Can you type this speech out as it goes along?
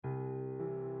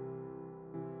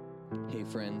Hey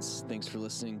friends, thanks for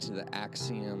listening to the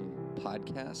Axiom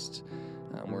podcast.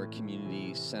 We're a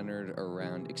community centered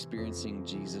around experiencing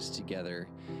Jesus together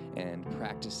and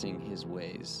practicing his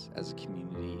ways as a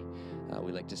community.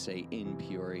 We like to say in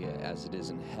Peoria as it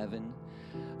is in heaven.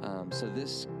 So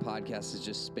this podcast is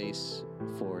just space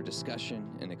for discussion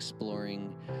and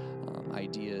exploring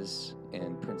ideas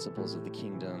and principles of the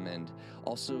kingdom, and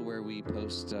also where we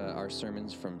post our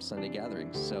sermons from Sunday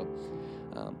gatherings. So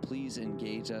please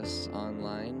engage us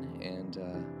online, and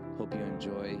hope you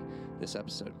enjoy this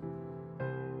episode.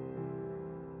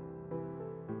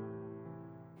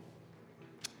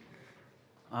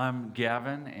 I'm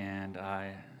Gavin, and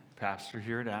I pastor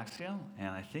here at Axiom, and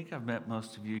I think I've met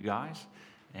most of you guys.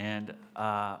 And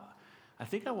I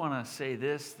think I want to say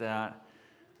this, that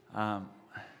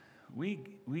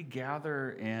we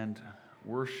gather and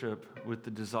worship with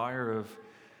the desire of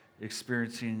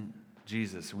experiencing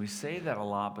Jesus. And we say that a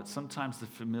lot, but sometimes the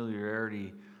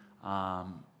familiarity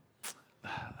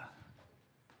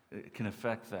it can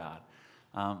affect that.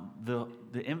 The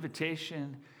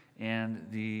invitation and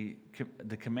the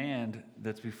command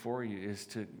that's before you is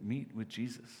to meet with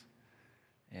Jesus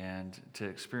and to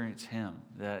experience him.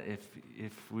 That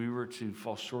if we were to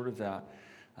fall short of that,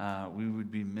 we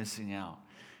would be missing out.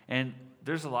 And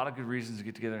there's a lot of good reasons to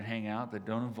get together and hang out that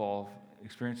don't involve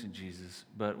experiencing Jesus.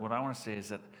 But what I want to say is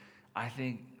that I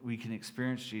think we can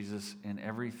experience Jesus in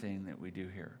everything that we do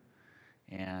here.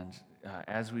 And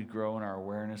as we grow in our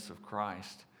awareness of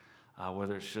Christ,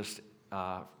 whether it's just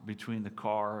between the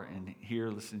car and here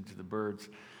listening to the birds,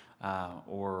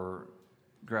 or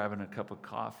grabbing a cup of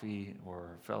coffee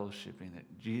or fellowshipping,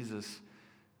 that Jesus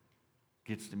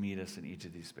gets to meet us in each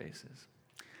of these spaces.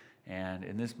 And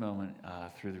in this moment,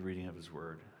 through the reading of his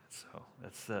word. So I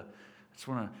just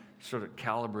want to sort of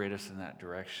calibrate us in that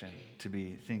direction, to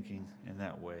be thinking in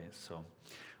that way. So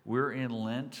we're in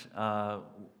Lent.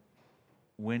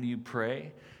 When You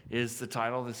Pray is the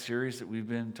title of the series that we've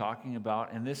been talking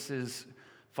about. And this is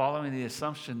following the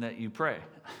assumption that you pray,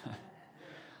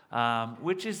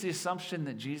 which is the assumption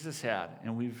that Jesus had.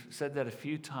 And we've said that a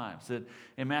few times, that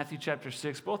in Matthew chapter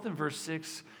 6, both in verse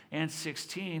 6 and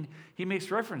 16, he makes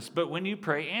reference, but when you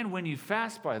pray and when you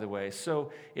fast, by the way.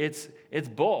 So it's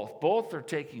both. Both are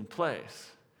taking place.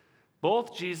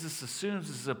 Both Jesus assumes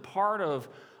is a part of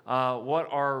what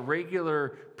our regular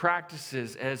practice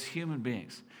is as human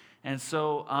beings. And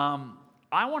so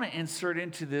I want to insert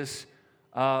into this,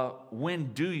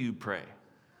 when do you pray?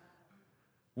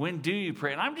 When do you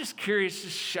pray? And I'm just curious,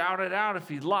 just shout it out if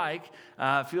you'd like.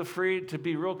 Feel free to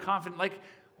be real confident. Like,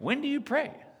 when do you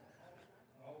pray?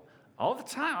 All the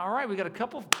time. All right, we got a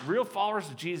couple of real followers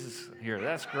of Jesus here.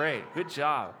 That's great. Good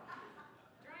job.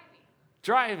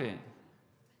 Driving.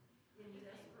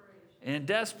 In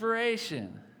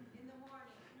desperation.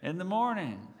 In the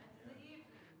morning.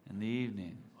 In the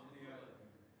evening.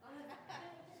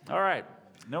 All right.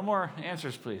 No more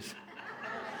answers, please.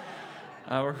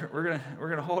 We're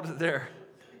gonna hold it there.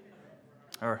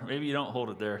 Or maybe you don't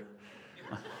hold it there.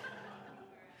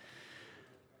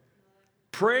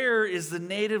 Prayer is the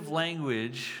native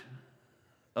language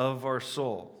of our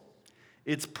soul.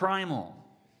 It's primal.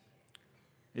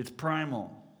 It's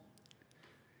primal.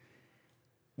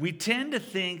 We tend to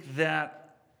think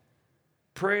that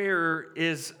prayer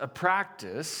is a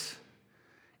practice,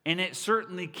 and it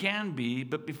certainly can be,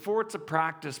 but before it's a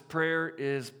practice, prayer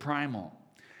is primal.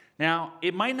 Now,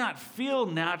 it might not feel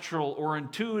natural or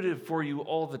intuitive for you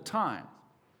all the time,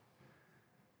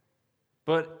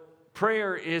 but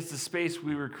prayer is the space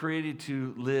we were created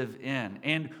to live in.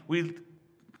 And we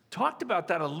talked about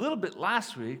that a little bit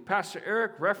last week. Pastor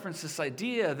Eric referenced this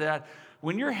idea that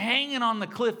when you're hanging on the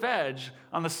cliff edge,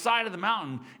 on the side of the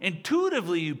mountain,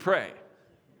 intuitively you pray.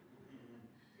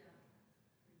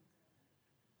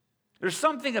 There's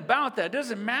something about that. It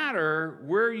doesn't matter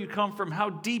where you come from, how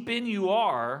deep in you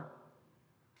are,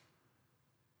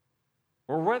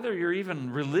 or whether you're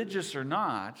even religious or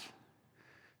not.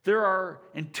 There are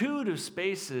intuitive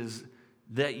spaces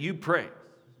that you pray.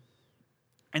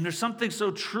 And there's something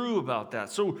so true about that,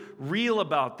 so real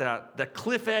about that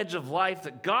cliff edge of life,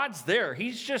 that God's there.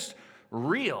 He's just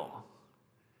real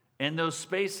in those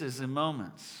spaces and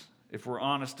moments, if we're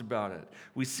honest about it.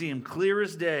 We see him clear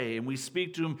as day, and we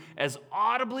speak to him as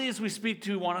audibly as we speak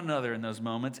to one another in those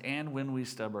moments, and when we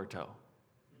stub our toe.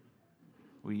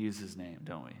 We use his name,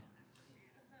 don't we?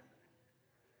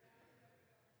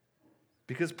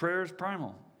 Because prayer is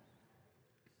primal.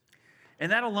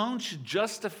 And that alone should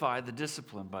justify the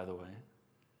discipline, by the way.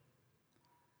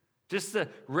 Just the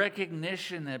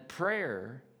recognition that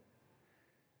prayer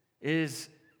is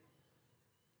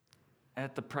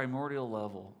at the primordial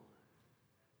level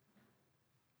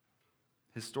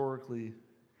historically,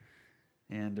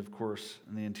 and of course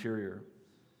in the interior.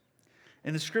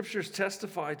 And the scriptures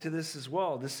testify to this as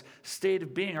well, this state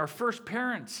of being. Our first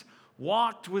parents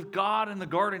walked with God in the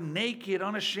garden naked,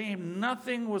 unashamed.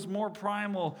 Nothing was more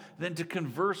primal than to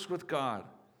converse with God.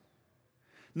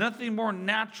 Nothing more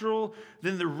natural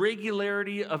than the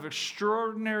regularity of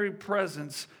extraordinary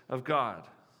presence of God.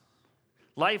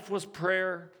 Life was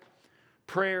prayer.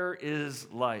 Prayer is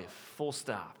life. Full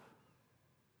stop.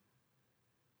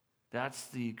 That's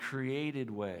the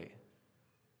created way.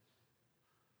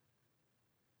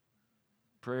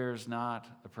 Prayer is not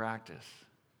a practice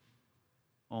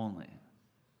only.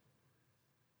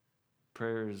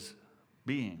 Prayer is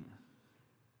being.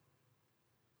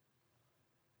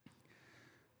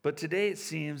 But today it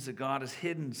seems that God is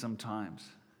hidden sometimes.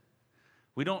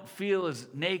 We don't feel as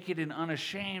naked and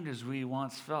unashamed as we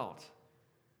once felt.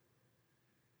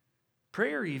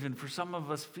 Prayer, even for some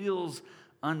of us, feels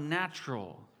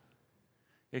unnatural,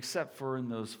 except for in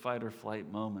those fight or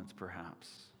flight moments, perhaps.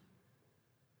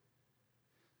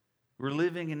 We're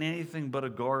living in anything but a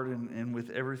garden and with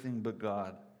everything but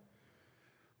God,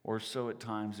 or so at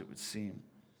times it would seem.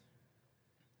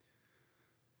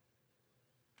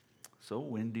 So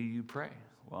when do you pray?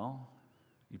 Well,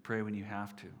 you pray when you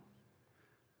have to.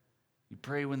 You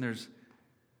pray when there's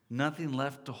nothing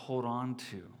left to hold on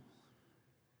to.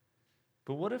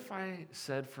 But what if I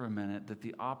said for a minute that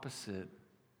the opposite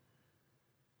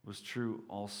was true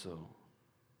also?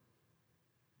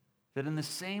 That in the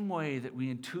same way that we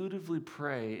intuitively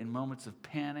pray in moments of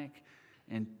panic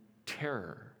and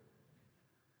terror,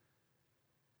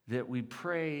 that we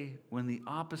pray when the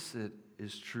opposite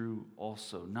is true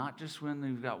also. Not just when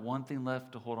we've got one thing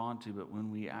left to hold on to, but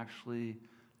when we actually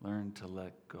learn to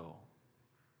let go.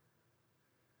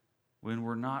 When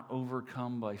we're not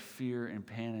overcome by fear and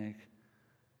panic,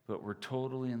 but we're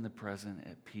totally in the present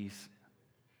at peace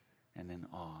and in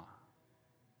awe.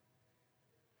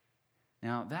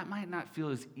 Now, that might not feel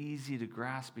as easy to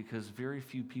grasp because very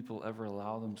few people ever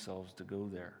allow themselves to go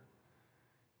there,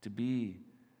 to be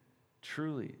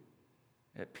truly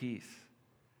at peace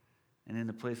and in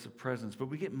the place of presence. But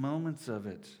we get moments of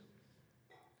it.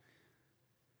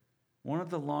 One of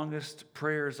the longest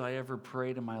prayers I ever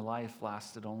prayed in my life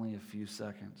lasted only a few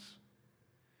seconds.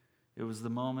 It was the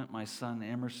moment my son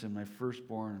Emerson, my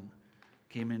firstborn,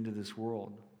 came into this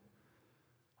world.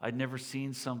 I'd never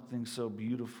seen something so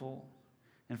beautiful.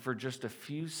 And for just a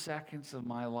few seconds of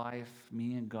my life,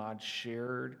 me and God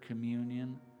shared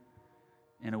communion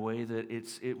in a way that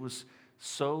it was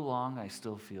so long I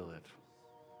still feel it.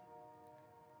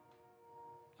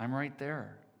 I'm right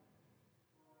there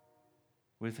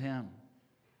with him,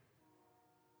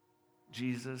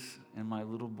 Jesus and my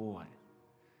little boy.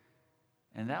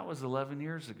 And that was 11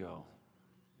 years ago.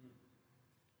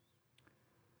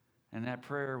 And that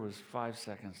prayer was 5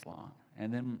 seconds long.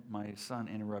 And then my son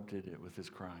interrupted it with his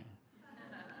crying.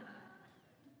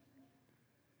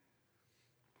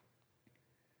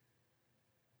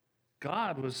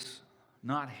 God was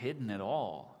not hidden at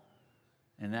all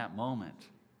in that moment.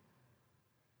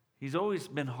 He's always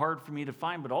been hard for me to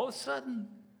find, but all of a sudden,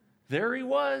 there he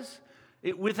was,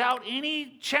 without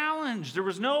any challenge. There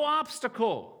was no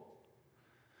obstacle.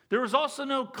 There was also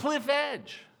no cliff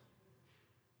edge.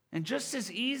 And just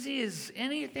as easy as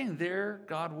anything, there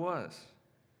God was.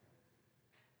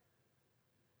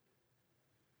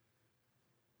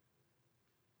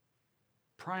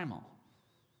 Primal.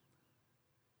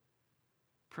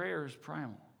 Prayer is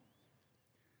primal.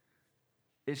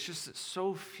 It's just that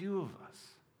so few of us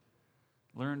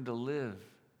learn to live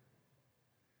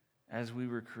as we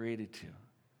were created to.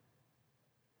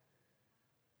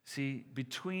 See,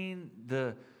 between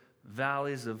the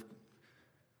valleys of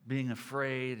being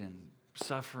afraid and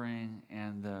suffering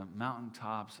and the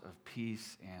mountaintops of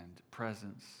peace and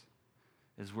presence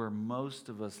is where most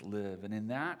of us live. And in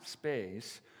that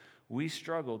space, we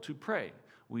struggle to pray.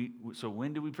 So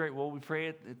when do we pray? Well, we pray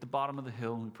at the bottom of the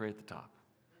hill and we pray at the top.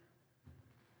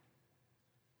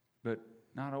 But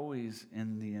not always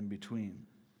in the in-between.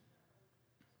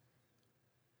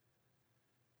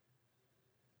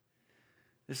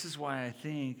 This is why I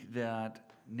think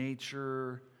that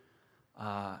nature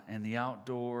and the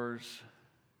outdoors,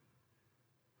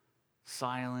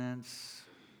 silence,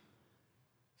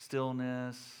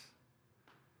 stillness,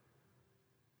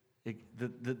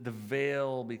 the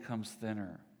veil becomes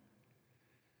thinner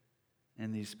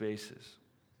in these spaces.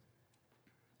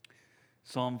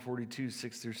 Psalm 42,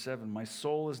 6-7. My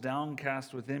soul is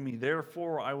downcast within me.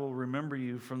 Therefore, I will remember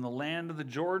you from the land of the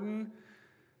Jordan,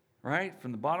 right?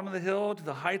 From the bottom of the hill to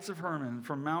the heights of Hermon,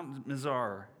 from Mount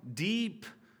Mizar. Deep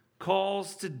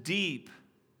calls to deep.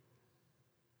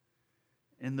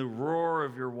 in the roar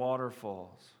of your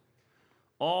waterfalls.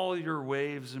 All your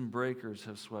waves and breakers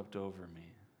have swept over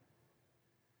me.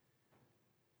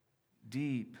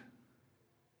 Deep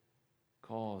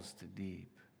calls to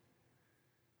deep.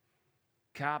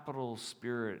 Capital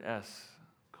Spirit S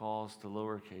calls to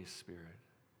lowercase spirit.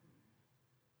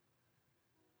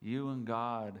 You and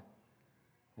God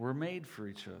were made for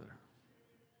each other.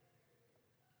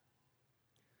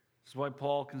 This is why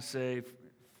Paul can say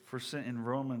in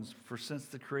Romans, for since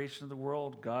the creation of the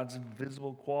world, God's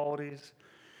invisible qualities,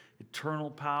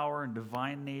 eternal power, and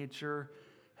divine nature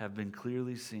have been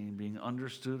clearly seen, being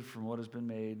understood from what has been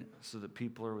made, so that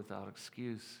people are without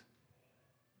excuse.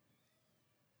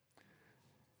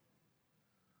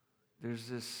 There's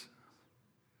this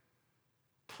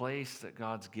place that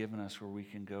God's given us where we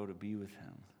can go to be with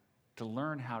Him, to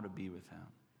learn how to be with Him.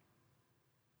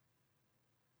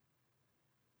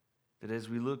 That as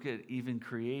we look at even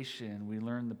creation, we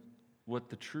learn what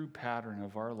the true pattern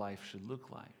of our life should look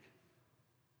like.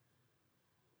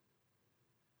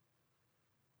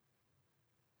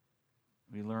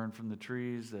 We learn from the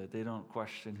trees that they don't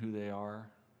question who they are.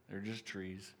 They're just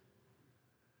trees.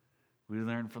 We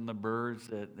learn from the birds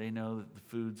that they know that the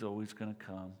food's always going to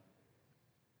come.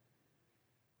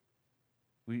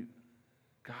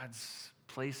 God's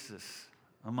placed this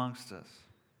amongst us.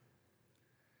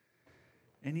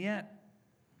 And yet,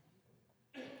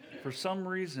 for some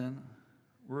reason,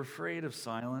 we're afraid of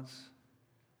silence.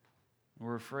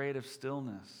 We're afraid of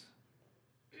stillness.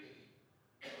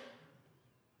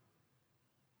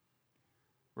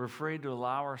 We're afraid to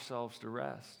allow ourselves to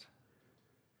rest.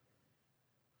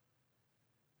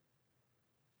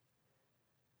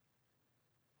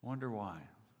 Wonder why?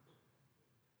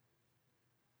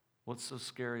 What's so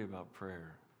scary about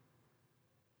prayer?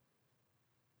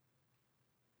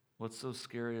 What's so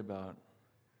scary about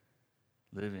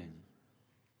living?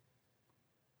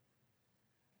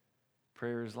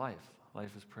 Prayer is life.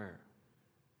 Life is prayer.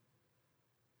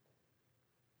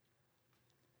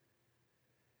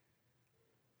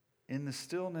 In the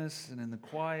stillness and in the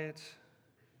quiet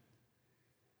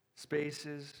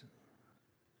spaces,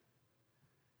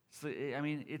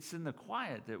 it's in the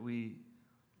quiet that we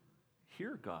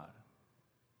hear God.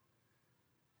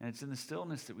 And it's in the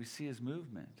stillness that we see His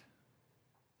movement.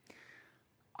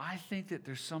 I think that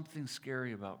there's something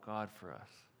scary about God for us.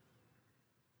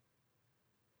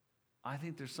 I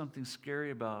think there's something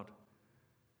scary about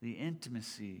the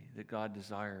intimacy that God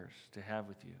desires to have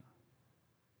with you.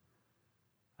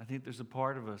 I think there's a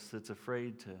part of us that's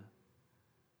afraid to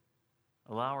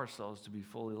allow ourselves to be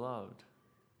fully loved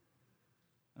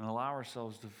and allow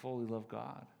ourselves to fully love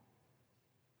God.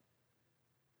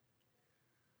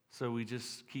 So we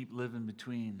just keep living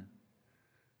between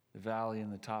the valley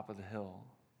and the top of the hill.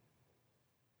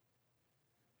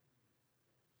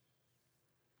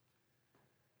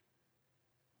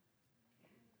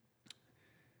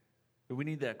 But we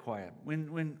need that quiet.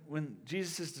 When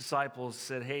Jesus' disciples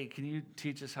said, hey, can you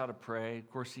teach us how to pray? Of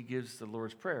course, He gives the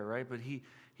Lord's Prayer, right? But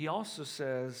he also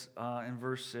says in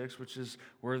verse 6, which is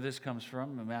where this comes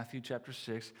from, in Matthew chapter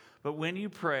 6, but when you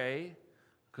pray,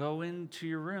 go into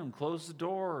your room, close the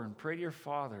door, and pray to your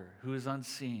Father who is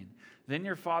unseen. Then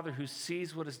your Father who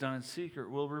sees what is done in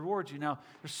secret will reward you. Now,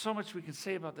 there's so much we can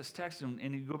say about this text, and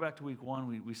you go back to week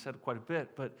 1, we said quite a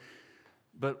bit, but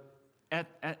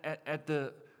at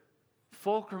the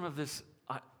fulcrum of this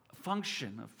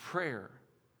function of prayer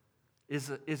is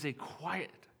a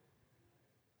quiet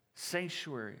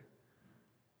sanctuary.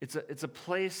 It's a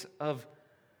place of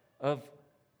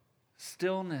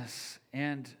stillness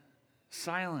and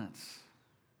silence.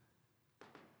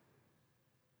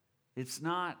 It's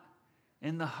not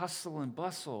in the hustle and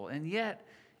bustle, and yet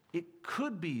it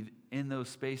could be in those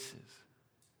spaces.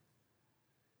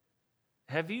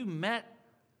 Have you met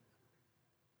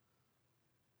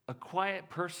a quiet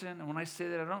person? And when I say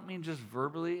that, I don't mean just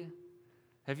verbally.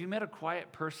 Have you met a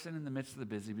quiet person in the midst of the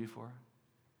busy before?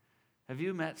 Have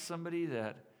you met somebody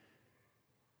that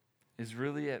is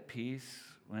really at peace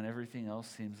when everything else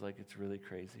seems like it's really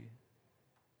crazy?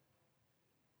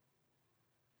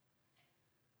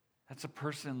 That's a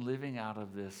person living out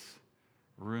of this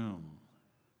room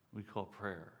we call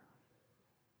prayer.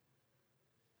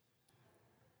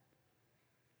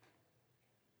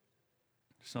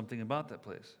 Something about that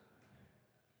place.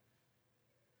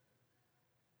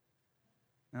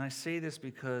 And I say this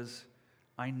because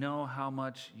I know how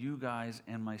much you guys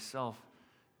and myself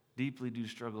deeply do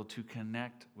struggle to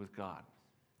connect with God.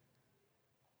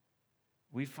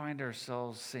 We find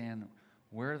ourselves saying,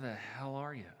 where the hell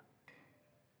are you?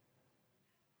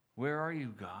 Where are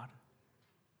you, God?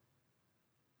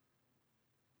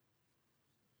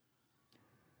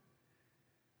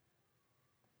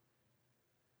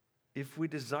 if we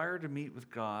desire to meet with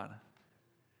God,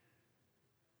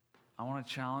 I want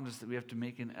to challenge us that we have to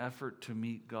make an effort to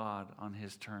meet God on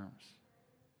His terms.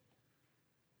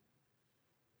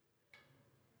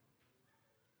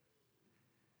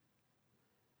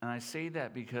 And I say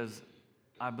that because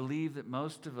I believe that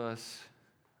most of us,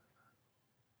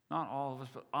 not all of us,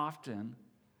 but often,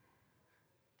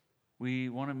 we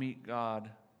want to meet God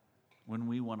when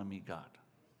we want to meet God.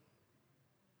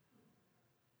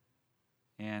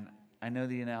 And I know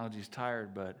the analogy is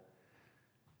tired, but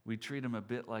we treat Him a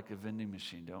bit like a vending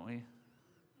machine, don't we?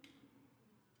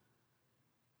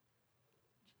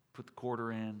 Put the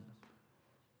quarter in,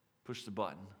 push the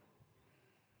button.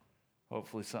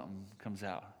 Hopefully something comes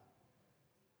out.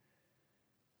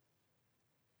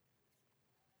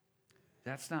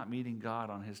 That's not meeting God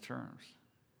on His terms.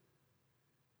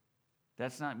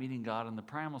 That's not meeting God in the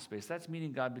primal space. That's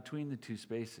meeting God between the two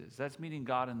spaces. That's meeting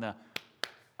God in the,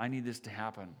 I need this to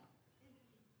happen.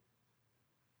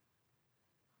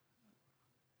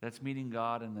 That's meeting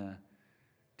God in the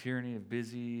tyranny of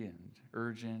busy and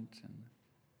urgent. And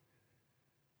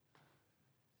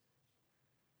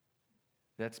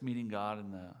that's meeting God in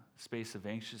the space of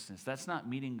anxiousness. That's not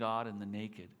meeting God in the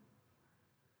naked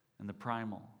and the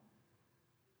primal.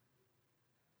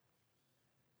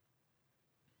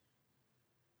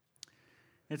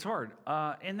 It's hard.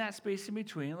 In that space in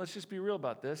between, let's just be real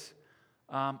about this.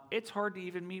 It's hard to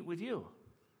even meet with you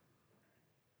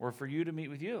or for you to meet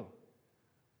with you.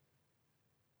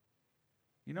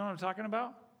 You know what I'm talking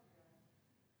about?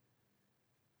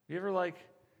 You ever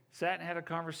sat and had a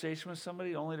conversation with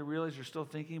somebody only to realize you're still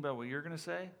thinking about what you're going to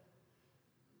say?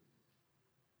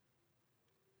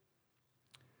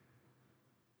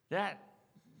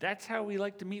 That's how we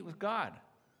like to meet with God.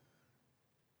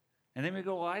 And then we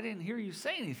go, well, I didn't hear you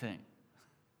say anything.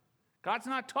 God's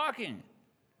not talking.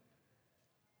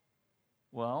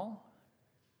 Well,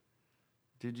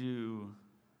 did you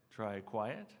try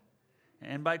quiet?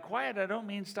 And by quiet, I don't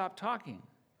mean stop talking.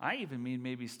 I even mean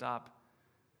maybe stop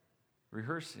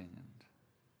rehearsing and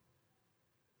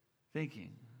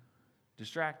thinking,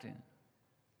 distracting.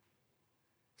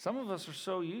 Some of us are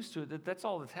so used to it that that's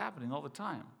all that's happening all the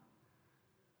time.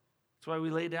 That's why we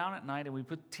lay down at night and we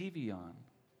put TV on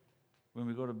when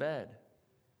we go to bed.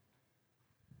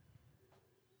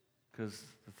 Because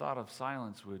the thought of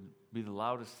silence would be the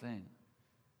loudest thing.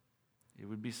 It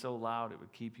would be so loud it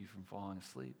would keep you from falling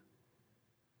asleep.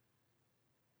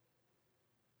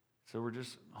 So we're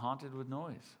just haunted with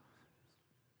noise.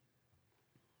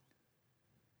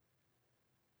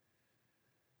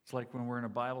 It's like when we're in a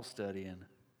Bible study and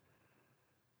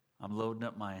I'm loading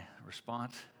up my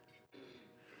response.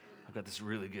 I've got this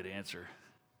really good answer.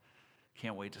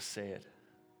 Can't wait to say it.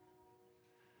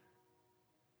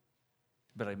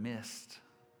 But I missed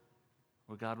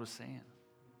what God was saying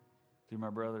through my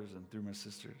brothers and through my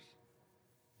sisters.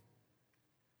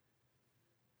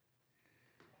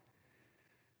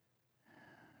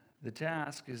 The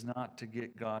task is not to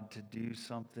get God to do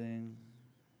something,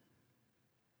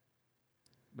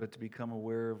 but to become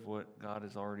aware of what God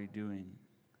is already doing.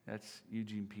 That's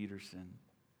Eugene Peterson.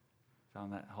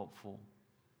 Found that helpful.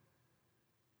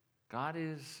 God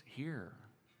is here.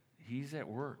 He's at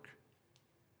work.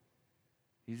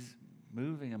 He's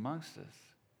moving amongst us.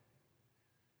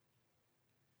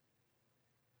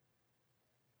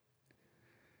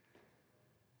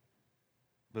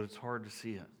 But it's hard to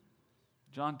see it.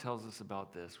 John tells us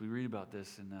about this. We read about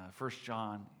this in 1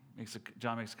 John.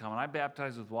 John makes a comment. I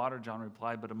baptize with water, John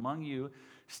replied, but among you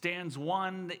stands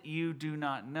one that you do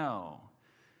not know.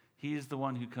 He is the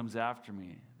one who comes after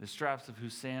me, the straps of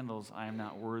whose sandals I am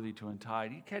not worthy to untie.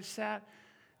 Do you catch that?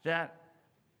 That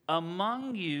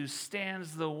among you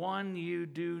stands the one you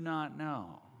do not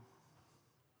know.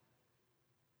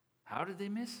 How did they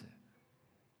miss it?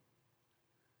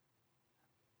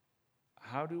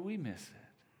 How do we miss it?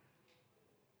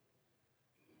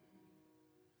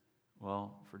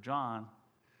 Well, for John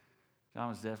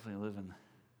was definitely living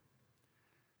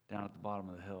down at the bottom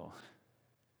of the hill.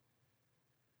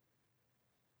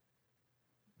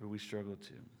 But we struggle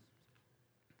too.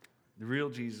 The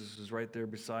real Jesus is right there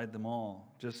beside them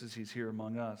all, just as He's here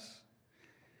among us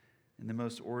in the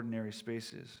most ordinary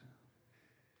spaces.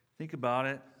 Think about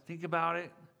it. Think about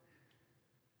it.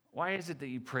 Why is it that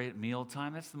you pray at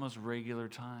mealtime? That's the most regular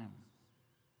time.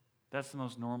 That's the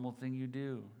most normal thing you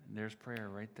do. And there's prayer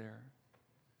right there.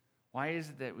 Why is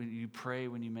it that you pray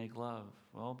when you make love?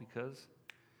 Well, because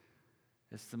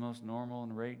it's the most normal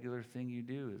and regular thing you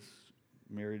do is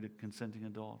married consenting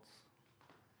adults.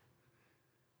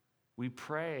 We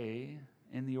pray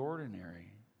in the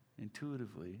ordinary,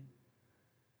 intuitively,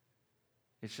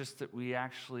 It's just that we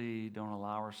actually don't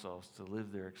allow ourselves to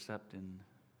live there except in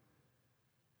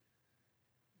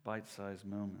bite-sized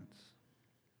moments.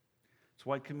 It's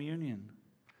why communion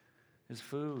is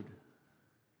food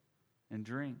and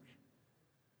drink,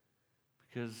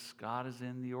 because God is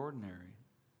in the ordinary,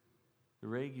 the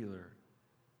regular.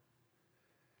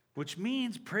 Which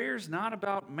means prayer is not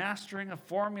about mastering a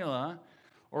formula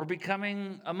or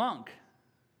becoming a monk,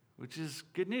 which is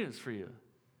good news for you.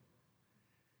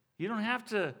 You don't have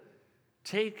to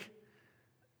take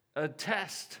a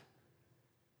test.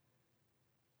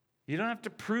 You don't have to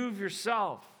prove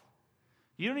yourself.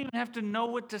 You don't even have to know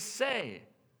what to say.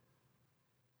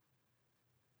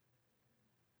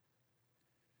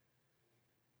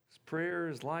 Prayer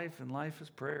is life, and life is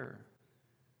prayer.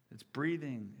 It's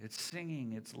breathing, it's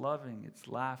singing, it's loving, it's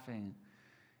laughing,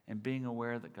 and being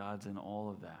aware that God's in all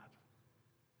of that.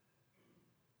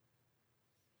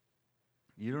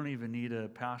 You don't even need a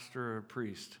pastor or a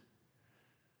priest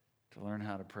to learn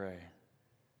how to pray.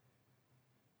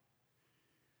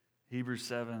 Hebrews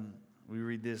 7, we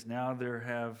read this, "Now there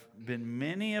have been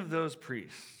many of those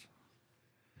priests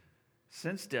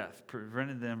since death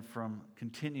prevented them from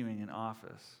continuing in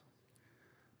office.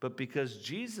 But because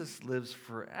Jesus lives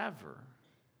forever,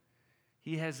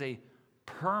 he has a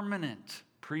permanent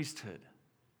priesthood."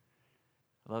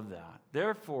 I love that.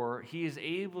 "Therefore, he is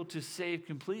able to save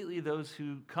completely those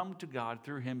who come to God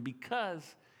through him,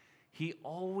 because he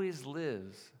always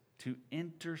lives to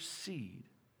intercede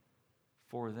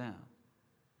for them."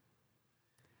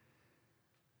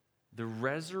 The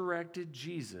resurrected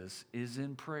Jesus is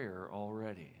in prayer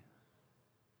already.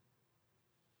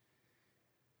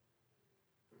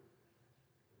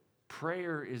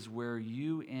 Prayer is where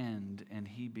you end and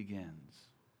he begins.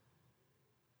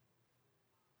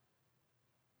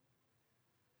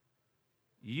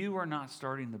 You are not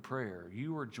starting the prayer.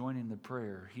 You are joining the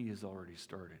prayer he has already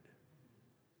started.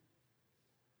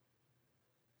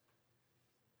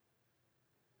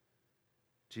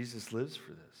 Jesus lives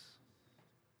for this.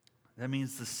 That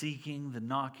means the seeking, the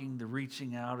knocking, the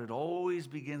reaching out, it always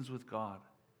begins with God.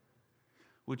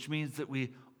 Which means that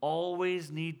we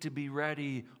always need to be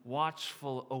ready,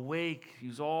 watchful, awake.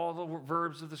 Use all the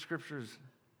verbs of the scriptures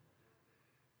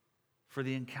for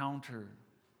the encounter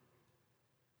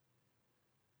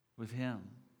with him.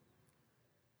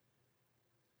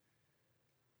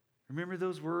 Remember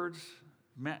those words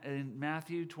in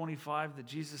Matthew 25 that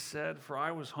Jesus said, "For I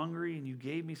was hungry and you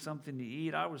gave me something to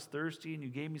eat. I was thirsty and you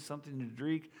gave me something to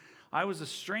drink. I was a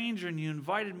stranger and you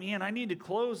invited me in. I needed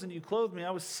clothes and you clothed me. I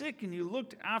was sick and you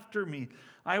looked after me.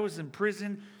 I was in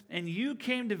prison and you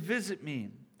came to visit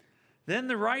me." Then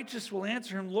the righteous will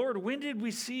answer him, "Lord, when did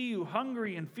we see you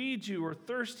hungry and feed you, or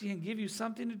thirsty and give you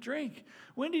something to drink?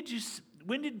 When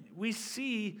did we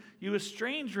see you a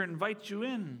stranger and invite you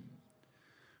in,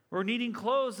 or needing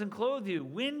clothes and clothe you?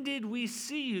 When did we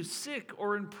see you sick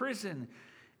or in prison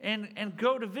and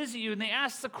go to visit you?" And they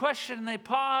ask the question and they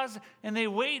pause and they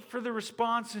wait for the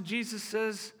response. And Jesus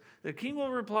says, the king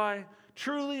will reply,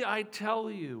 "Truly I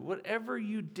tell you, whatever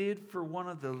you did for one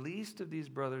of the least of these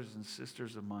brothers and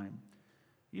sisters of mine,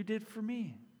 you did for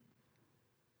me."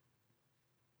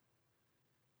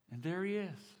 And there he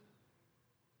is,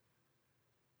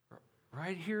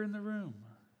 right here in the room,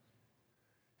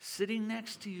 sitting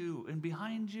next to you and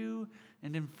behind you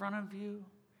and in front of you.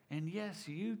 And yes,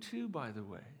 you too, by the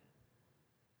way.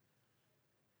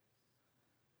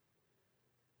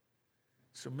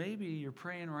 So maybe you're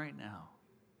praying right now.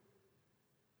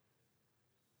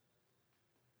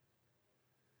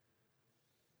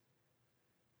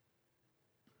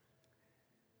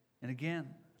 And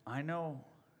again, I know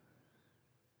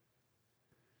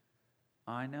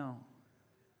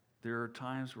there are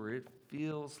times where it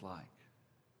feels like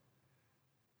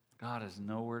God is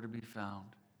nowhere to be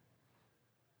found.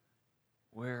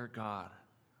 Where, God,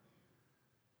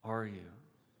 are you?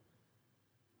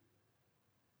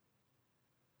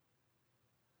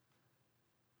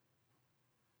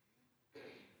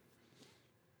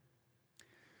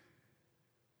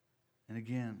 And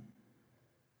again,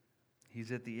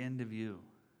 he's at the end of you.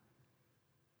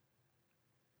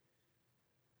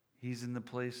 He's in the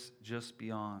place just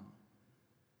beyond.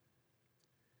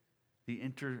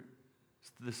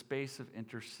 The space of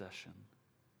intercession.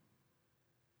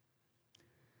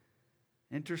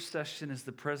 Intercession is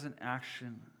the present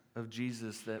action of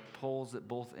Jesus that pulls at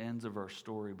both ends of our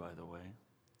story, by the way.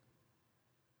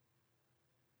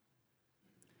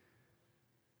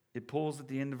 It pulls at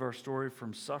the end of our story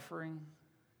from suffering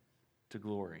to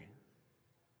glory.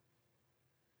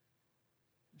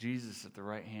 Jesus at the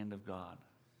right hand of God.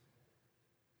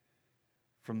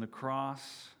 From the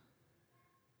cross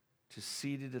to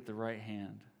seated at the right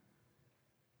hand.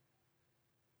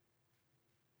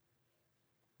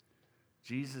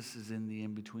 Jesus is in the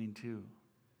in-between too,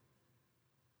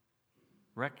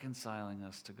 reconciling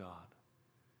us to God,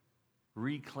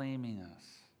 reclaiming us,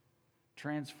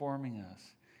 transforming us.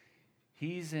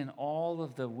 He's in all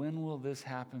of the when will this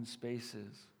happen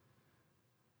spaces.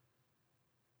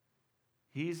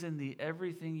 He's in the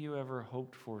everything you ever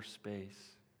hoped for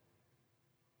space,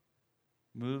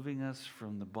 moving us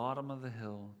from the bottom of the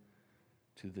hill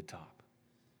to the top.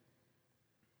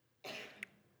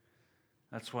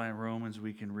 That's why in Romans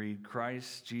we can read,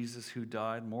 Christ Jesus who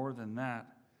died, more than that,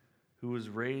 who was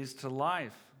raised to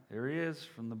life. There he is,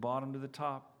 from the bottom to the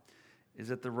top, is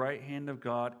at the right hand of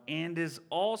God and is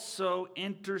also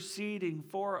interceding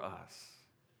for us.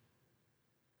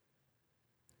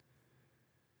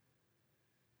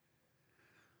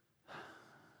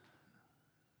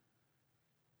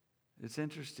 It's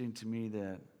interesting to me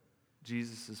that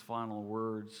Jesus' final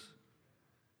words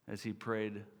as he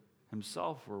prayed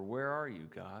himself were, "Where are you,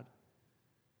 God?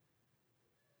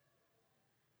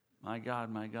 My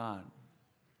God,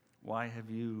 why have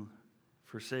you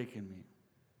forsaken me?"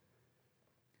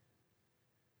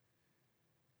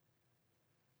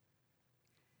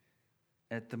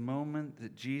 At the moment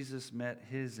that Jesus met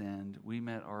his end, we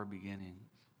met our beginning.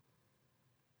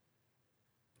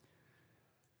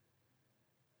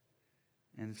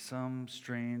 In some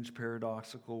strange,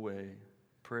 paradoxical way,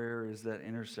 prayer is that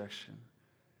intersection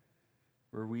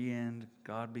where we end,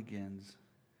 God begins,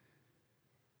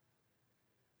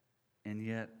 and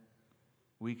yet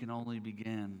we can only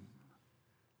begin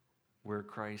where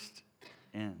Christ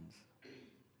ends.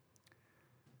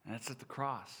 And that's at the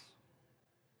cross.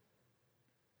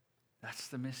 That's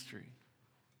the mystery.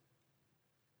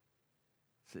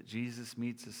 It's that Jesus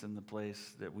meets us in the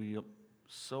place that we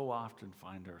so often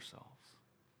find ourselves.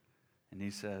 And he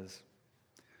says,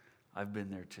 I've been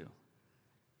there too.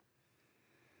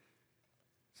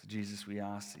 So Jesus, we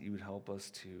ask that you would help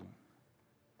us to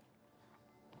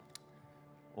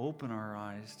open our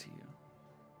eyes to you,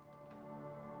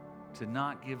 to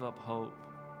not give up hope,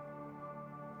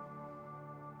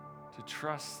 to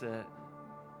trust that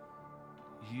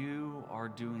you are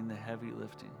doing the heavy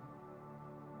lifting.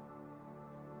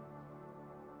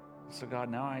 So God,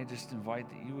 now I just invite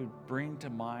that you would bring to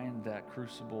mind that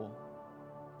crucible,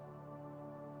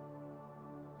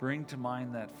 bring to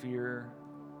mind that fear,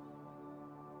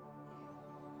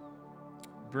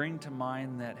 bring to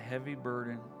mind that heavy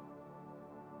burden.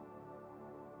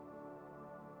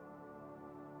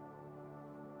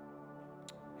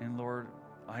 And Lord,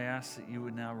 I ask that you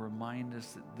would now remind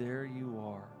us that there you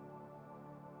are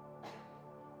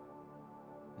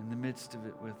in the midst of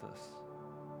it with us.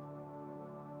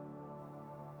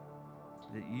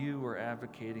 That you are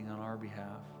advocating on our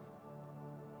behalf.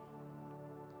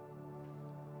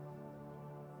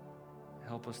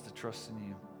 Help us to trust in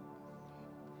you.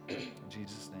 In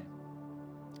Jesus' name.